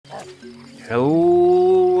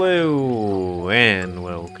Hello and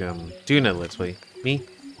welcome to another Let's Play. Me,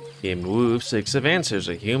 GamerWolfSix of Answers,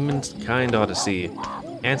 a Humankind Odyssey.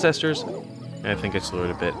 Ancestors? I think I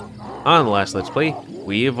slurred a bit. On the last Let's Play,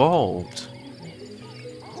 we evolved.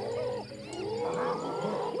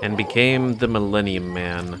 And became the Millennium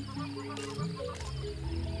Man.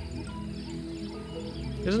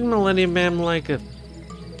 Isn't Millennium Man like a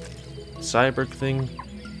cyborg thing?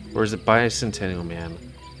 Or is it Bicentennial Man?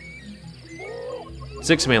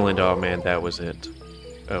 $6 million man, that was it.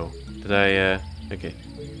 Oh, did I, okay.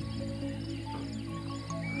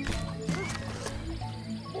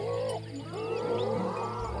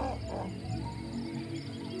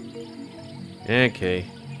 Okay,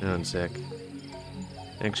 one sec.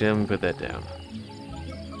 Actually, I'm gonna put that down.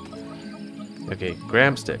 Okay,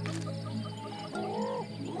 grab stick.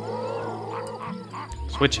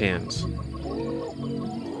 Switch hands.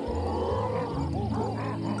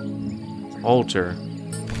 Alter.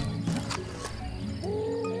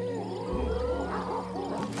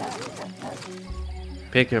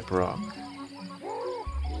 Pick up rock.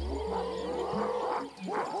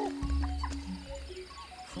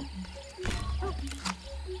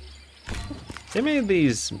 They made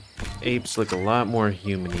these apes look a lot more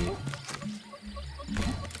human-y.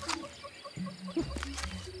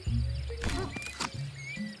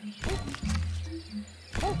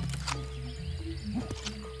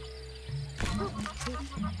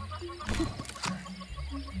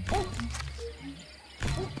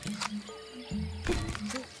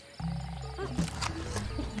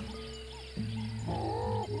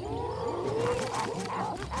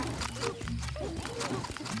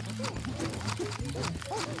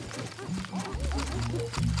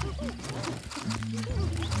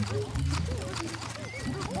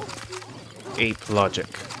 Ape logic.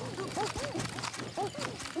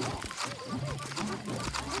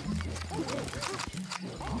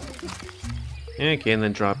 Okay, and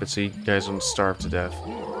then drop it so you guys don't starve to death.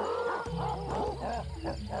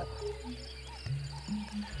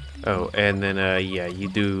 Oh, and then, yeah, you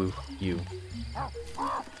do you.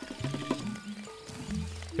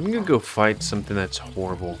 I'm gonna go fight something that's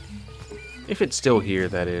horrible. If it's still here,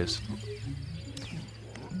 that is.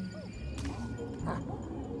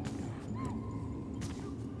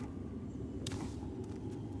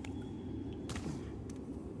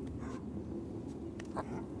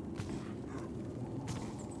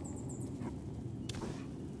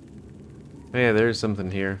 Oh, yeah, there's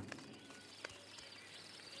something here.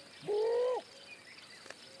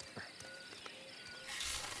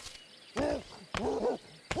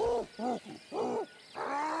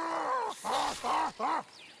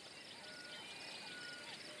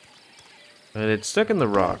 But it's stuck in the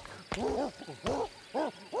rock.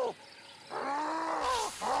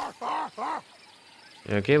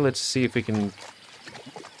 Okay, let's see if we can...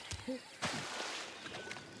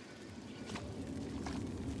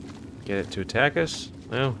 get it to attack us?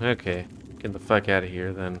 No? Okay. Get the fuck out of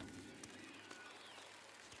here, then.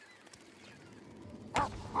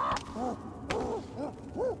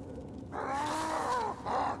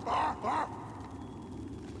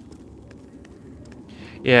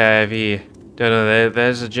 Yeah, if you don't know,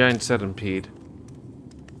 there's a giant centipede.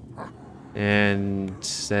 And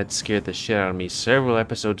that scared the shit out of me several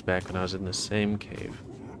episodes back when I was in the same cave.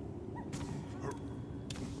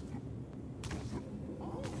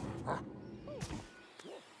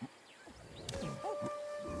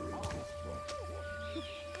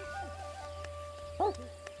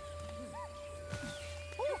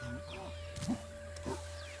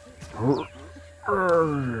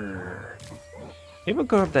 Maybe we'll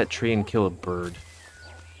go up that tree and kill a bird.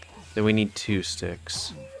 Then we need 2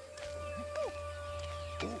 sticks.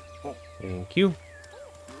 Thank you.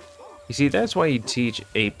 You see, that's why you teach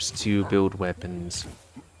apes to build weapons.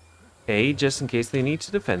 A, just in case they need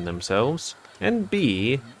to defend themselves. And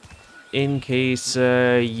B, in case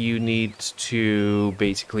you need to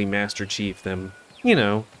basically Master Chief them. You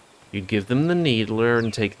know, you'd give them the needler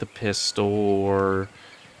and take the pistol, or...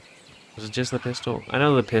 was it just the pistol? I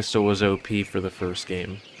know the pistol was OP for the first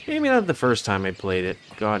game. Maybe not the first time I played it.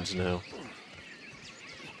 Gods know.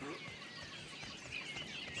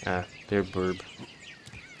 Ah, they're burb.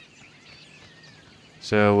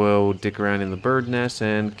 So we'll dick around in the bird nest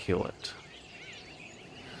and kill it.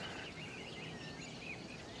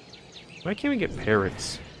 Why can't we get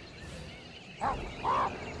parrots?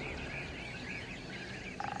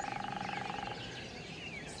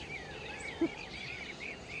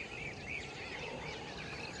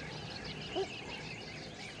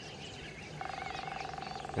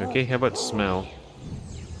 Okay, how about smell?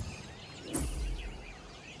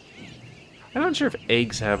 I don't not sure if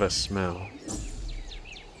eggs have a smell.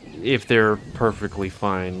 If they're perfectly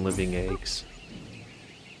fine living eggs.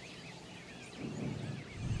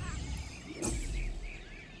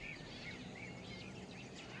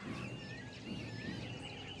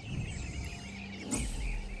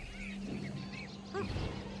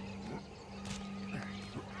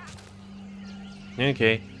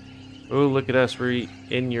 Okay. Oh, look at us. We're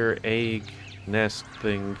in your egg nest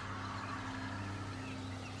thing.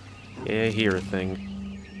 Yeah, here thing.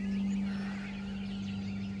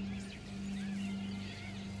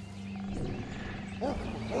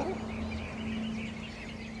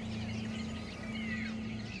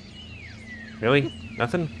 Really?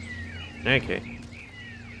 Nothing? Okay.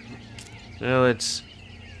 Now let's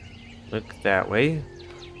look that way.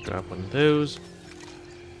 Drop one of those.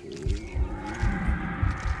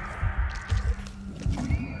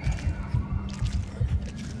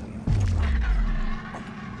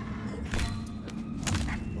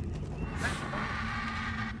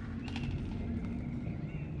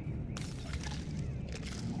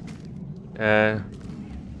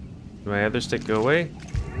 Did my other stick go away?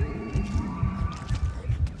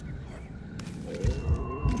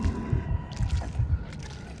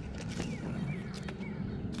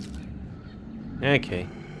 Okay.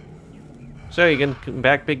 So, you gonna come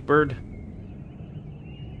back, Big Bird?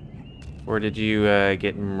 Or did you,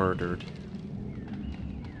 get murdered?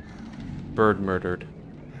 Bird murdered.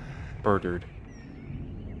 Birdered.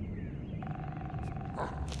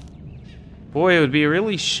 Boy, it would be a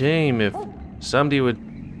really shame if somebody would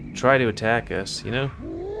try to attack us, you know?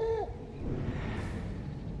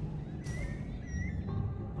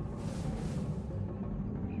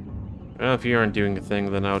 Well, if you aren't doing a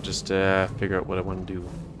thing, then I'll just figure out what I want to do.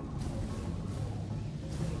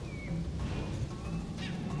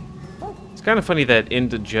 It's kind of funny that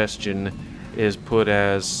indigestion is put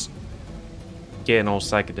as getting all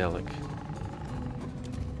psychedelic.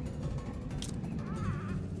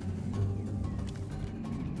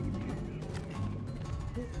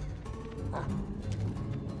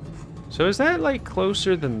 So is that like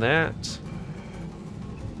closer than that?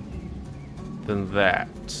 Than that?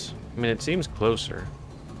 I mean, it seems closer.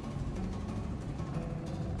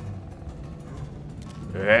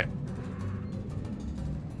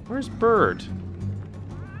 Where's Bird?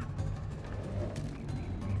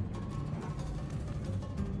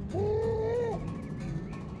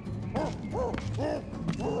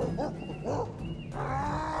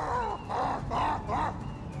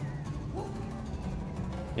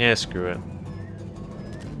 Yeah, screw it.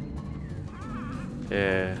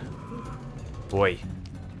 Yeah. Boy.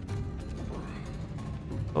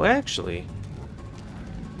 Well, actually,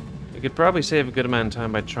 you could probably save a good amount of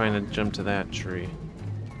time by trying to jump to that tree.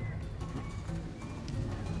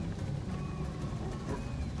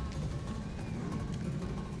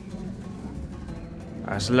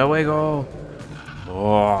 Hasta luego.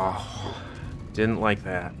 Oh, didn't like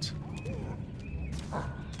that.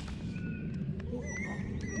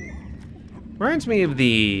 Reminds me of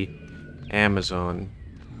the Amazon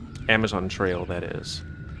Trail, that is.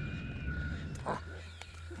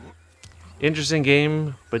 Interesting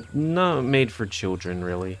game, but not made for children,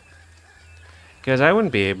 really. Because I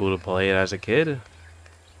wouldn't be able to play it as a kid.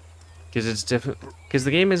 Because it's different. Because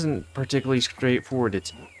the game isn't particularly straightforward.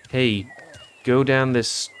 It's, hey, go down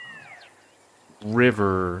this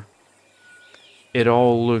river. It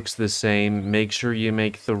all looks the same. Make sure you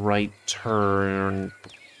make the right turn,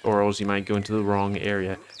 or else you might go into the wrong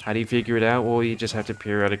area. How do you figure it out? Well, you just have to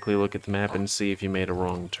periodically look at the map and see if you made a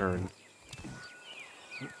wrong turn.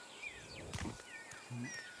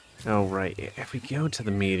 Oh, right. If we go to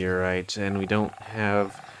the meteorite and we don't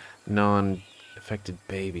have non-affected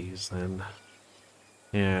babies, then...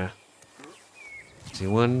 yeah. Let's see,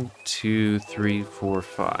 1, 2, 3, 4,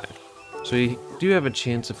 5. So you do have a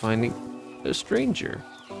chance of finding a stranger.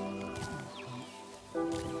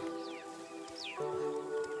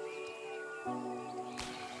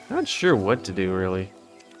 Not sure what to do, really.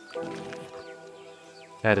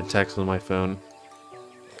 I had a text on my phone.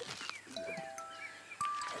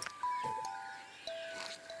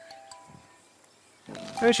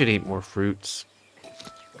 I should eat more fruits.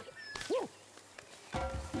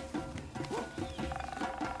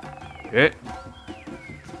 Okay.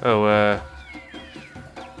 Oh,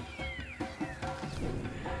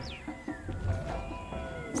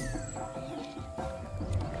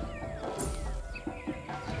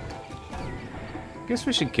 guess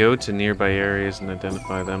we should go to nearby areas and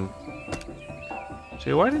identify them.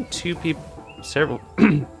 So why didn't several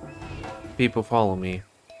people follow me?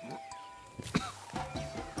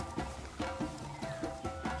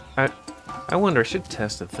 I wonder, I should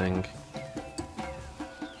test a thing.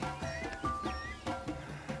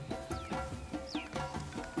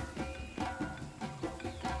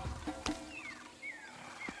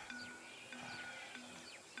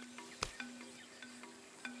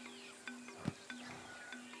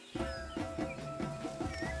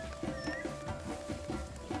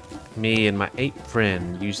 Me and my ape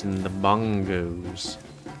friend using the bongos.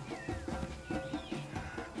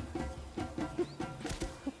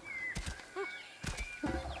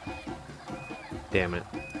 Damn it.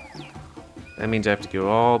 That means I have to go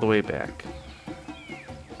all the way back.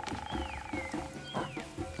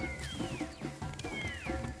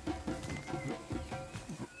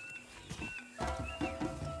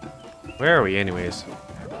 Where are we anyways?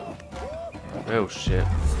 Oh shit.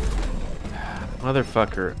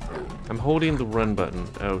 Motherfucker. I'm holding the run button.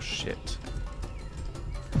 Oh shit.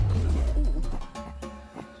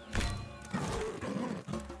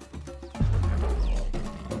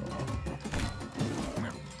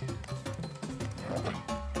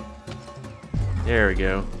 There we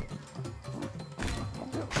go.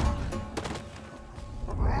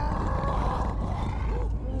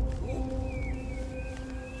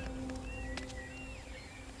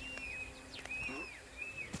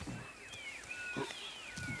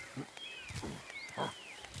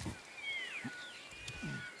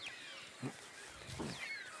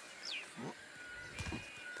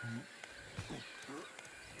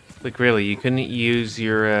 Like, really, you couldn't use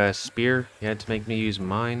your spear? You had to make me use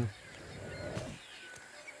mine?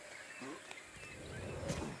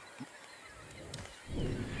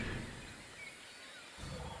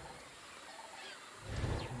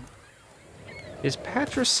 Is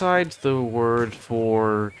patricide the word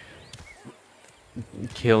for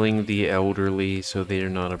killing the elderly so they're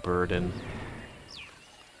not a burden?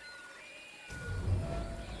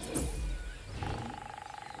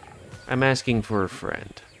 I'm asking for a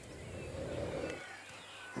friend.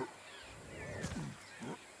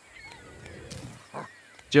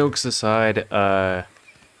 Jokes aside, okay,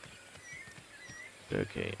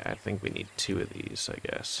 I think we need 2 of these, I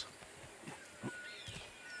guess.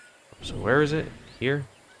 So where is it? Here?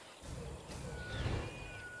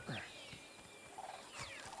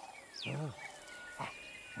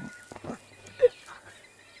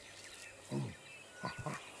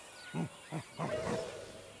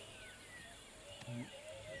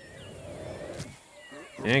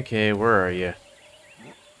 Okay, where are you?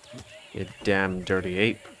 You damn dirty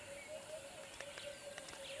ape.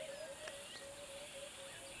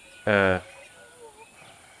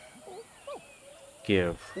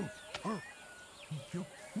 Give.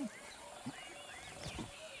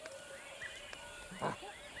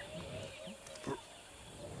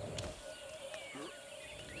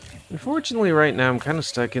 Unfortunately, right now, I'm kind of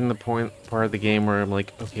stuck in the part of the game where I'm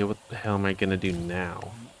like, okay, what the hell am I gonna do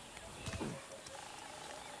now?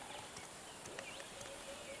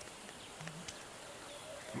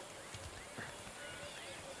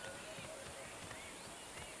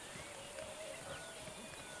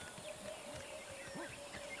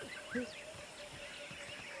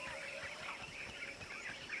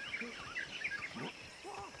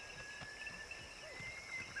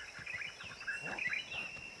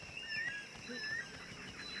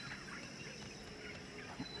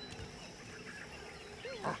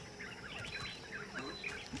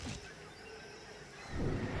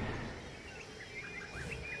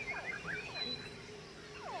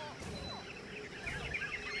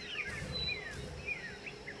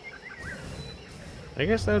 I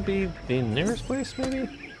guess that would be the nearest place, maybe?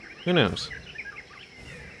 Who knows?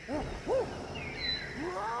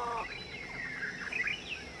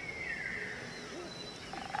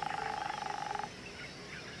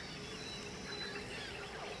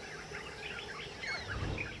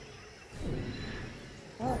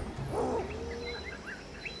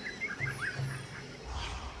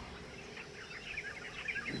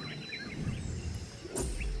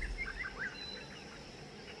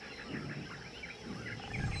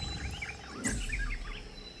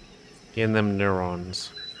 Getting them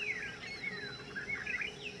neurons.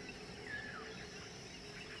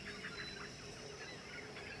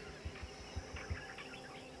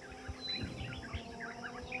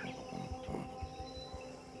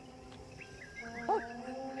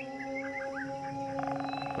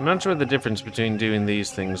 I'm not sure what the difference between doing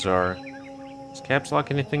these things are. Does caps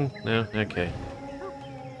lock anything? No? Okay.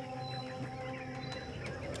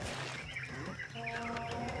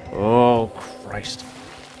 Oh, Christ.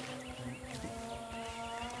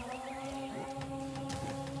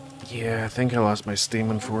 Yeah, I think I lost my steam,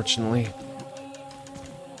 unfortunately.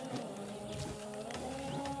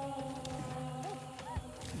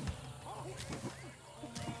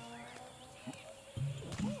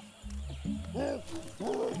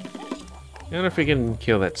 I wonder if we can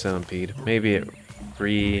kill that centipede. Maybe it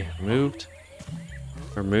removed?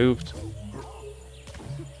 Or moved?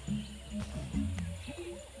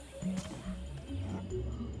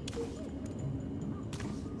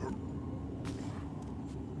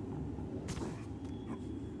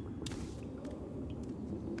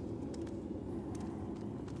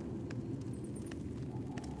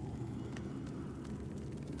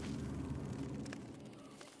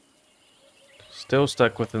 Still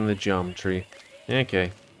stuck within the geometry.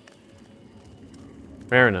 Okay.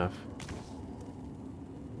 Fair enough.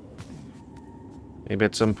 Maybe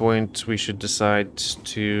at some point we should decide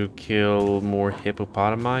to kill more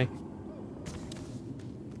hippopotami.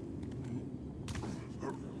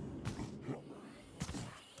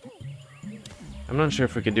 I'm not sure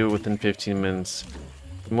if we could do it within 15 minutes.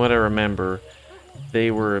 From what I remember,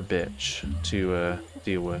 they were a bitch to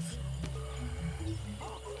deal with.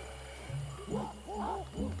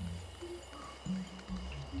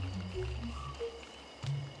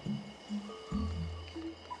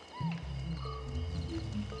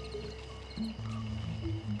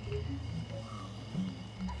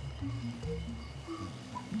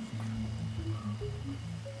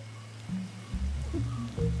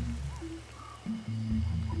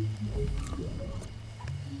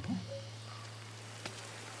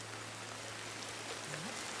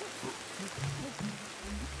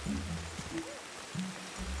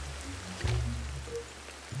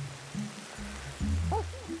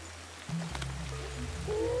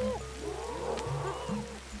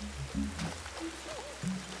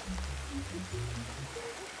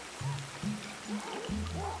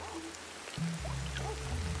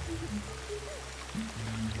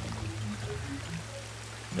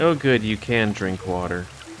 Oh good, you can drink water.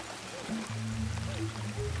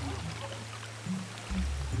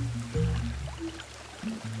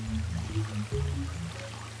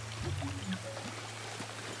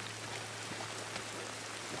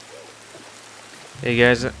 Hey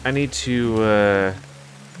guys, I need to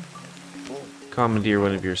commandeer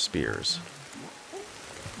one of your spears.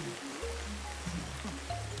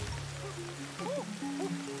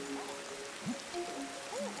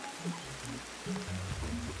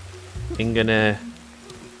 Ain't gonna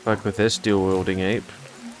fuck with this dual-wielding ape.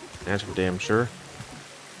 That's for damn sure.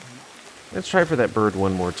 Let's try for that bird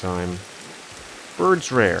one more time.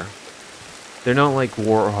 Bird's rare. They're not like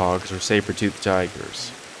warthogs or saber-toothed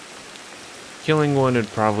tigers. Killing one would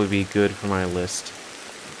probably be good for my list.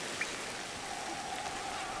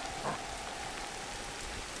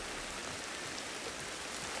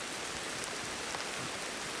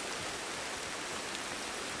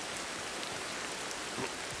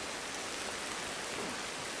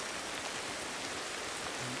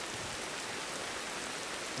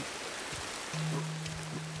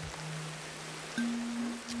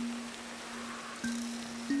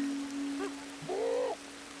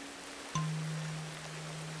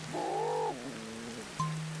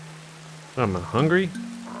 I'm hungry?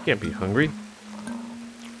 Can't be hungry.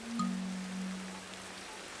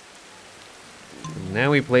 Now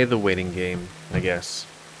we play the waiting game, I guess.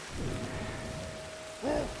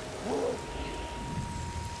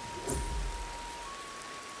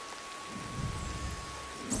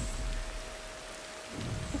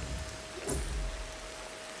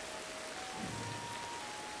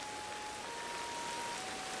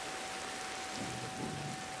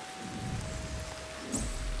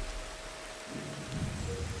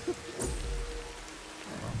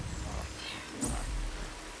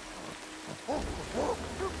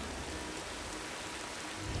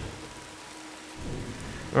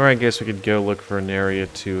 Or I guess we could go look for an area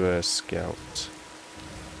to scout.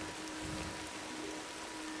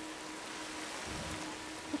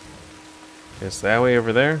 Guess that way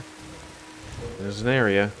over there. There's an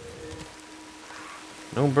area.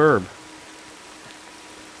 No burb.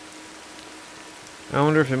 I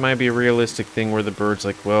wonder if it might be a realistic thing where the bird's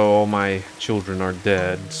like, well, all my children are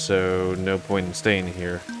dead, so no point in staying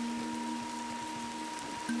here.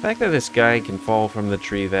 The fact that this guy can fall from the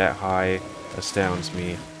tree that high astounds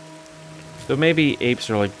me. Though maybe apes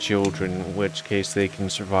are like children, in which case they can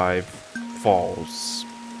survive falls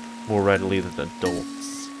more readily than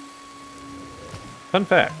adults. Fun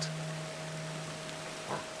fact.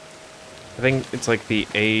 I think it's like the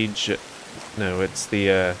age... No, it's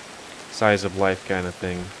the size of life kind of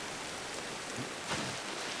thing.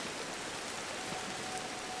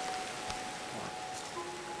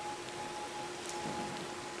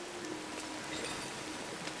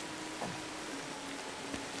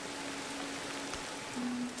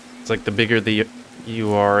 It's like the bigger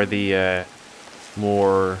you are, the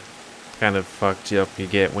more kind of fucked up you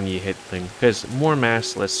get when you hit things. Because more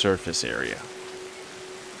mass, less surface area.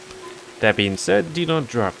 That being said, do not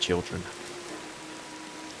drop, children.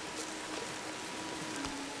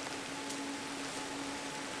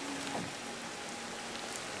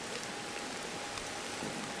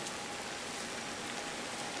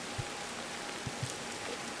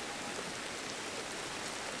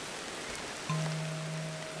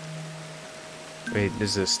 Wait,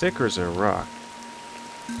 is it a stick or is it a rock?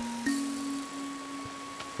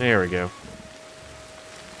 There we go.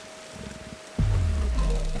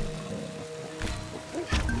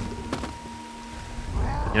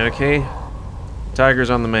 Okay. Tiger's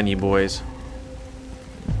on the menu, boys.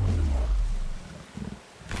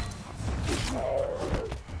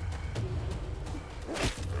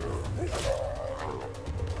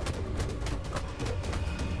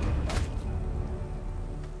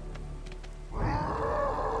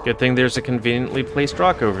 Good thing there's a conveniently placed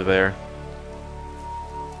rock over there.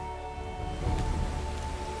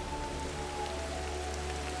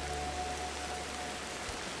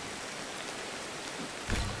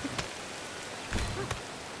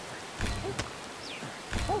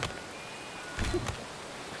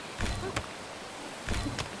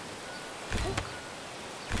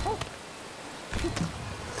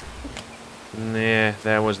 Nah,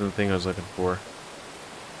 that wasn't the thing I was looking for.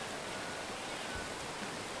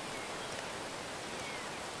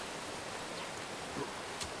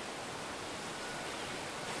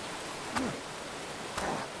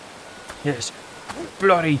 Yes,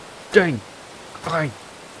 bloody thing. I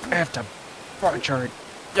have to butcher it.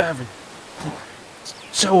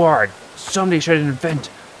 So hard. Somebody should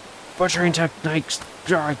invent butchering techniques.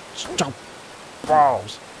 Stop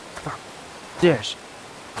balls. Fuck this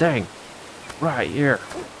thing right here.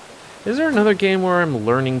 Is there another game where I'm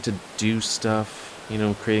learning to do stuff? You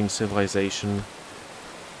know, creating civilization?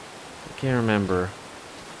 I can't remember.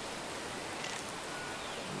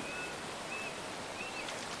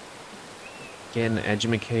 Getting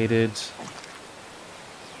educated.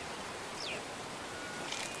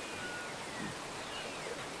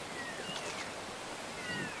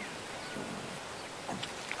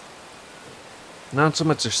 Not so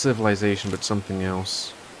much a civilization, but something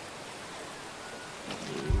else.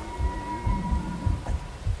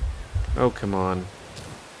 Oh, come on.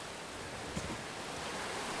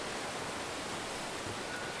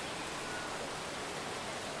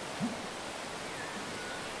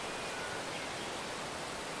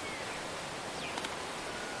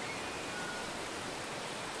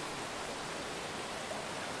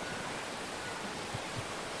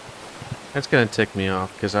 That's gonna tick me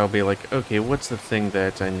off, because I'll be like, okay, what's the thing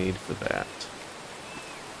that I need for that?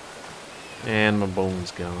 And my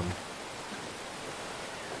bone's gone.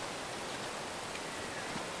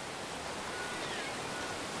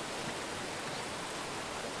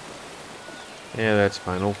 Yeah, that's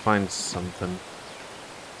fine. We'll find something.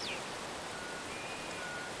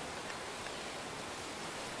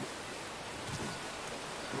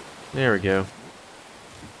 There we go.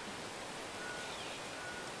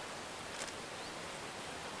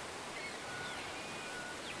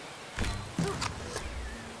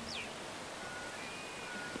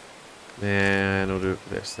 And we'll do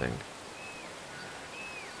this thing.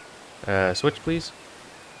 Switch, please.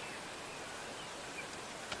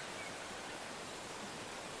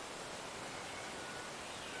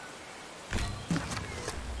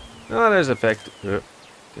 Oh, there's effect. Didn't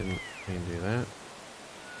mean to do that.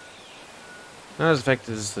 Not as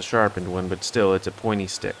effective as the sharpened one, but still, it's a pointy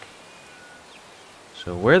stick.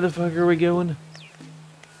 So where the fuck are we going?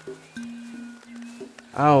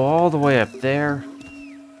 Oh, all the way up there?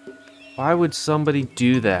 Why would somebody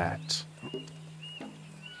do that?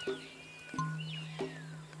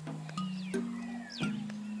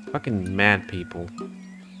 Fucking mad people.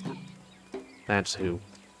 That's who.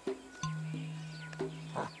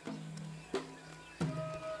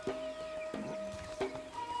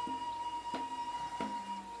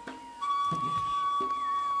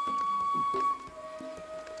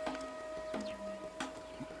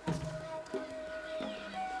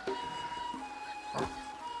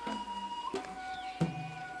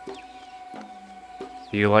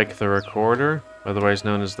 Do you like the recorder, otherwise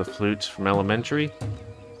known as the flutes from elementary?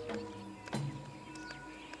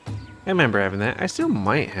 I remember having that. I still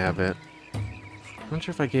might have it. I'm not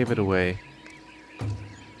sure if I gave it away.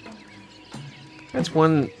 That's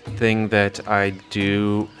one thing that I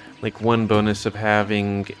do, like one bonus of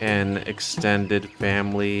having an extended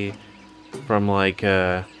family from like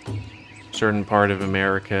a certain part of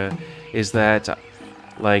America, is that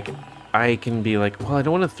like I can be like, well, I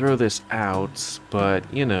don't want to throw this out,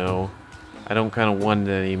 but you know, I don't kind of want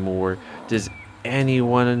it anymore. Does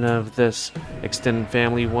anyone of this extended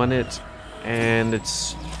family want it? And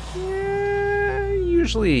it's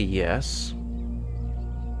usually a yes.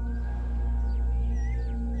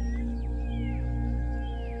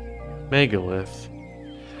 Megalith.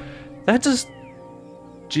 That's a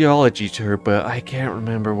geology term, but I can't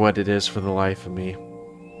remember what it is for the life of me.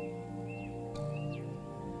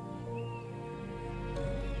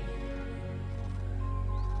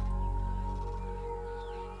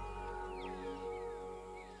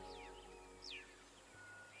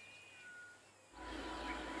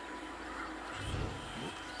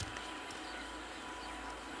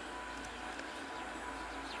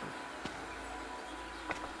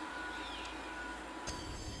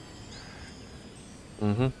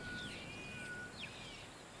 Mm-hmm.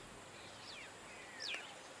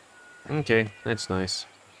 Okay, that's nice.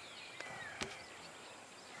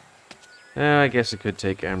 I guess I could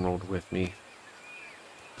take Emerald with me.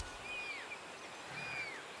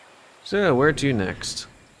 So, where to next?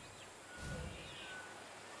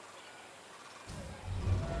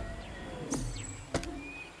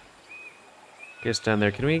 Guess down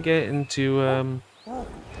there. Can we get into,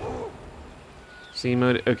 C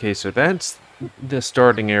mode? Okay, so that's the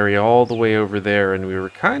starting area all the way over there, and we were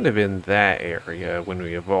kind of in that area when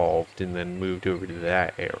we evolved, and then moved over to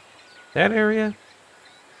that area. That area?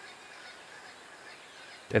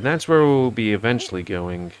 And that's where we'll be eventually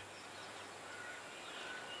going.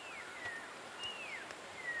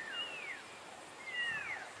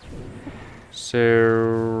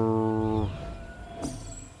 So...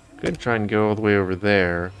 could try and go all the way over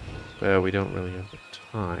there, but we don't really have the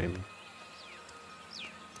time.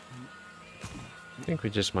 I think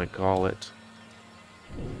we just might call it.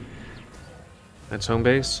 That's home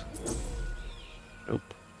base?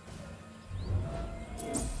 Nope.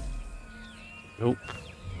 Nope.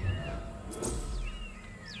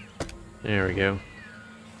 There we go.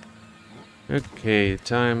 Okay,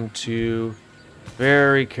 time to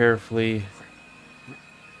very carefully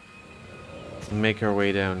make our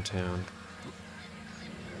way downtown.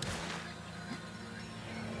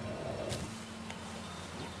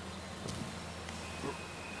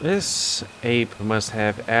 This ape must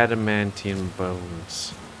have adamantium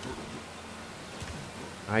bones.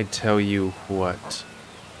 I tell you what.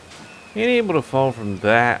 Being able to fall from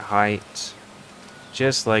that height,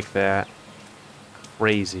 just like that,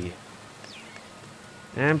 crazy.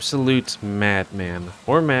 Absolute madman,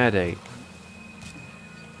 or mad ape.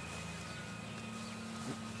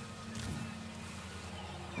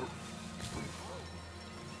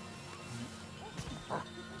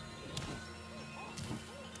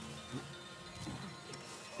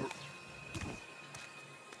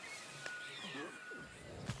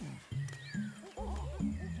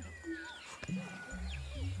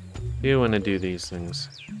 You want to do these things.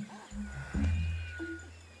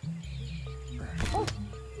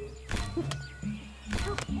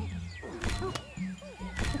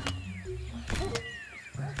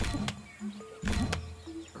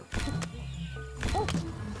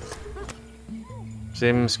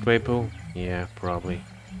 Sim Squapo? Yeah, probably.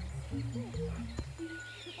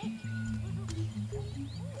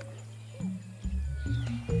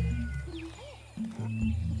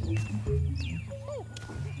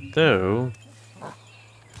 So,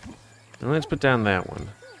 let's put down that one.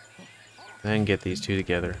 And get these two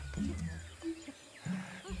together.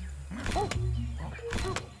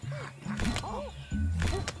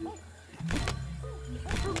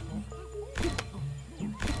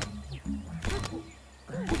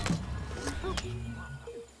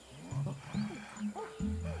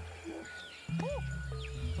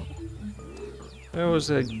 That was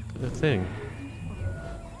a thing.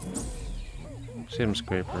 Sim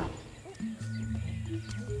Scraper.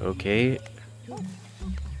 Okay.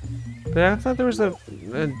 But I thought there was a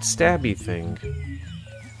stabby thing.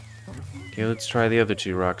 Okay, let's try the other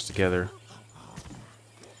two rocks together.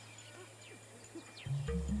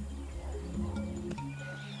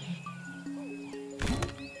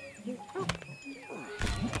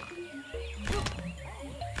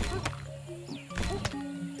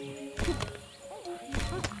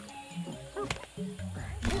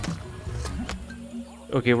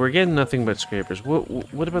 Okay, we're getting nothing but scrapers.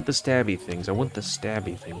 What about the stabby things? I want the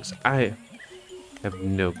stabby things. I have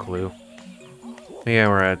no clue. Yeah,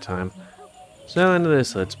 we're out of time. So, into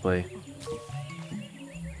this Let's Play.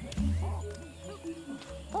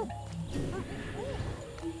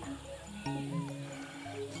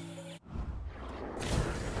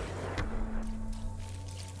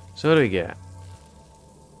 So, what do we get?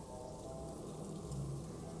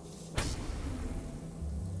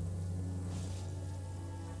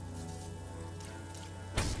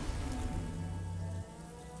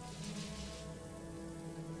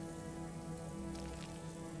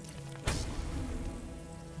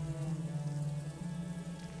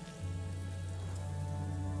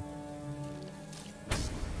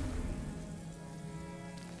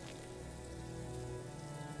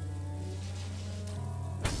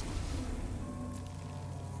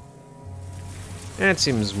 That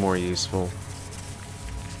seems more useful.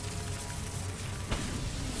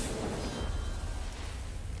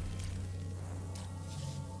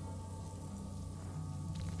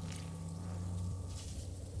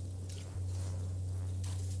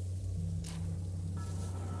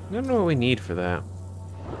 I don't know what we need for that.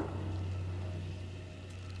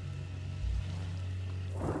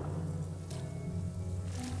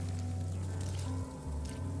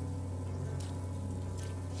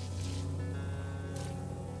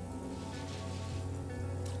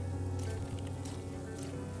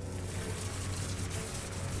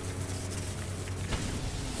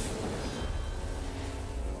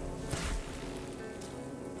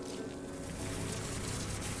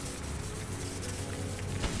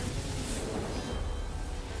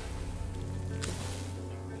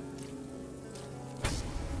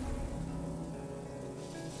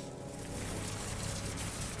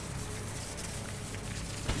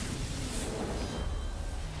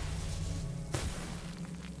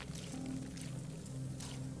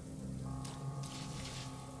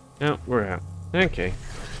 Oh, we're out. Okay.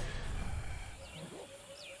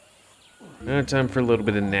 Now time for a little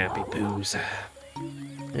bit of nappy poos.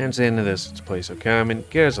 That's the end of this. Let's play. So comment.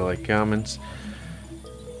 Guys, I like comments.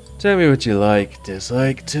 Tell me what you like,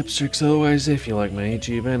 dislike, tips, tricks, otherwise. If you like my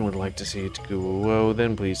YouTube and would like to see it go whoa,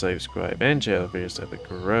 then please like, subscribe, and share for yourself to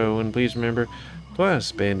grow. And please remember to ask,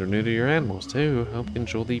 spand, or neuter your animals to help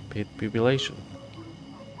control the pet population.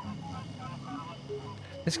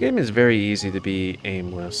 This game is very easy to be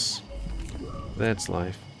aimless. That's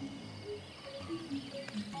life.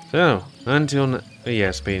 So, until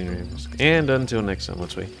spanding your animals. And until next time,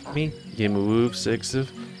 let's wait. Me, GamerWolfSix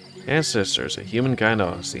of Ancestors, a Humankind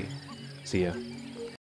Odyssey. See ya.